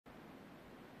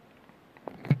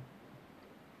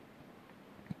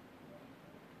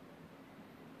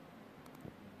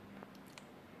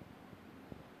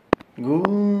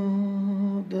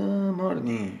Good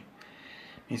morning,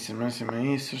 Mr.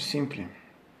 Maestro Simply.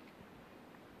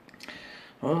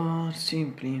 Or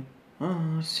simply,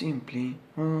 or simply,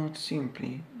 or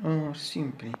simply, or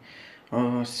simply,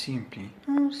 or simply,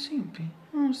 or simply,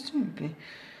 or simply,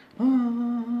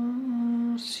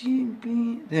 or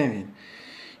simply. David,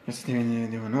 it's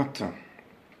David Lynch.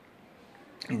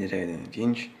 David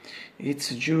Lynch. It's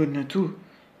June 2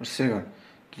 or 2nd,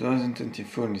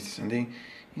 2024. It's Sunday.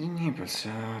 In Naples,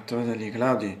 totally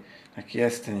cloudy, like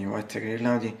yesterday, white grey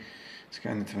cloudy, sky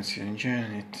atmosphere in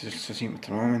general, it's also sim at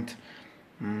the moment.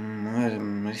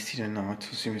 Still now,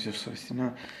 it's also still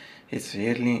now. It's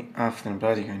early after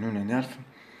pratica in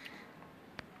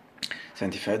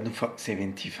 1.5.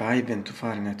 75 and 2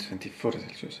 Fahrenheit, 24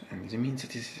 Celsius, and it means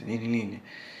it is really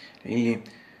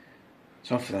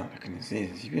soft, like in the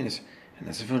States, and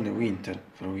as for the winter,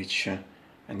 for which,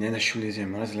 and then I should say,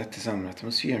 more as let the summer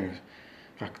atmosphere.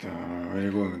 In fact, very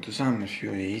warm to summer,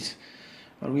 few days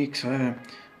or weeks, however,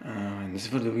 and as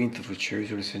for the winter, which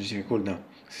usually is cold down,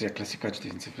 si è classificato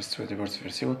in the first 2 reports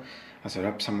versione, as a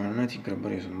rap summer night in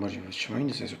Grabari on Margin of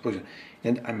Chaminus, I suppose,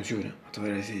 and I'm sure, at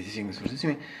all I say, things for the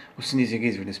same, or sneeze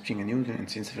case with the spring and Newton, and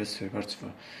since the first 2 reports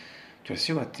for to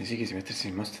see what the case mettersi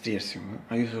in most years,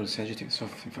 I usually say adjective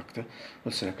soft, in fact,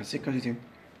 also la classificato,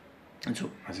 and so,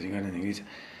 as regarding the Greece,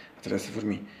 at least for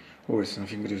me, always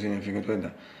nothing to say, nothing to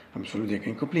add. Absolutely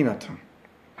can compliment.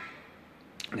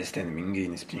 The standing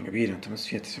in spring appear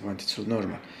atmosphere is when it's so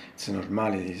normal. It's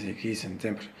normal, it is a case and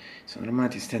temperature. It's normal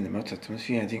to stand about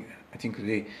atmosphere. I think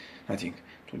today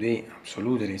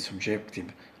absolutely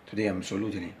subjective. Today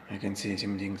absolutely I can say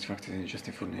some things factored just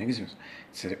for negatives.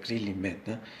 It's really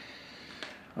bad.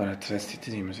 Or at least it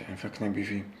seems. In fact, maybe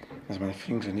if as my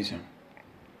things on this.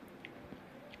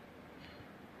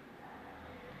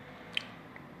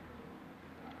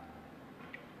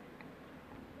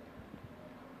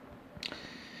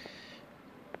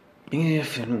 In the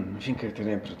afternoon, I think the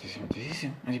temperature is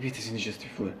repeated in just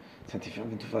before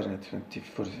 75 Fahrenheit,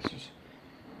 24 Celsius.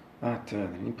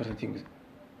 L'important thing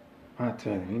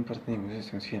is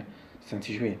to see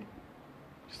stanti giù.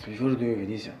 Just before the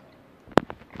vedi.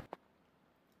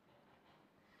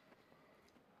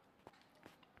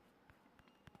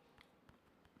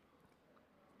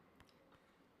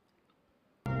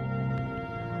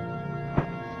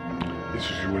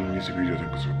 Adesso si vuole eseguire da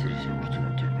questo atterraggio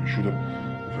ultimo conosciuto.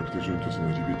 Infatti giunto se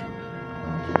ne ripete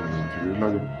totalmente per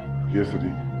l'aria richiesta di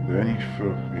Danif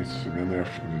e se viene a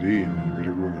fine di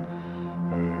Vergogna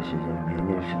se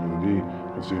viene a fine di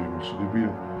così non so di più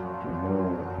per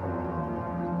no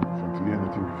infatti viene a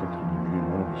tempo fatto di mi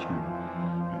nuovo scuola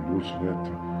e l'ulso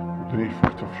detto potrei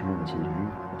far taffi non si ride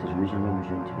ma se usi non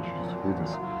gente che ci si vede e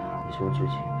so ciò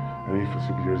sì e lei fa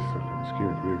seguire stare con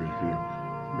schiena qui perché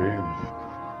bene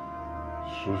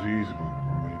sosismo,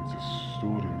 come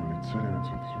storia, munizione,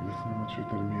 non c'è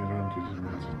termine ranto di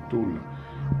mezzo tulla,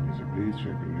 mi semplice,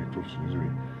 che non è torso di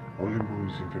lui. Oggi un po' mi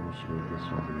sento per la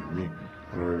persona di me,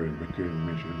 allora perché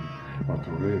invece ma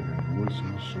trovare, non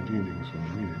sono sottili, che sono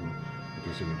medico, e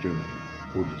te sei in genere,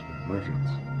 always my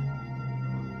friends.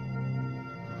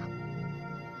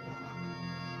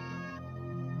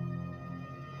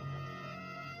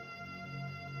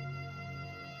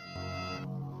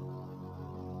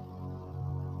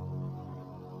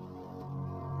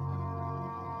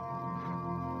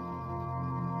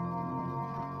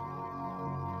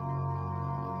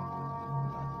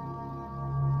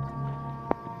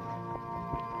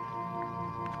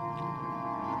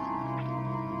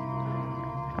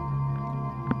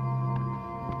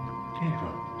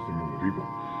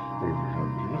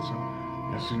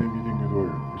 Yes, in everything at all.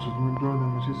 So my brother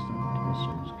and my sister, my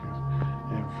son's kids.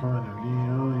 And finally,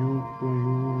 I hope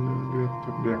you will get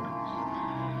back.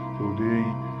 Today,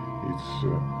 it's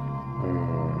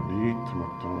late,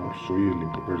 but so early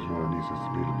compared to what it is to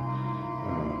be.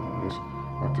 Yes,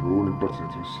 at the role important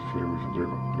to see for every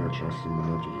Drago, that chance in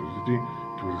the natural society,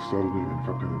 it was started with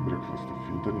fucking breakfast of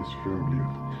internet, firmly.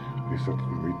 They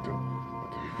started with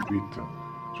at the bit.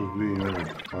 So today,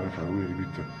 I found a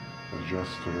bit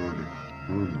just early.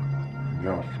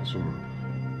 Andiamo, insomma,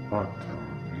 fatta,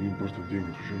 l'importante è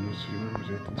che tu ce lo sia,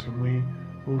 se attenzione,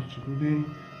 forse today,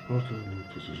 forse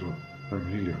tutto si sono,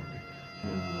 miliardi.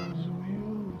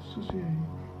 So sì.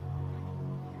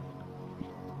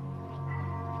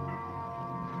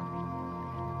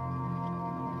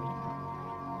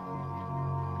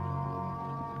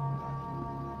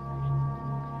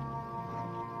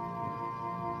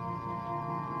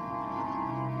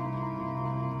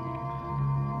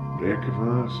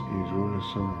 Breakfast is always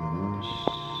someone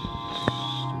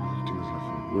stupid things like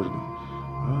that. Guarda,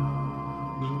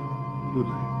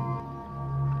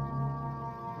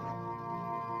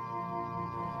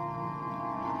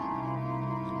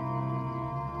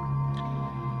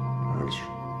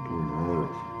 Elcio.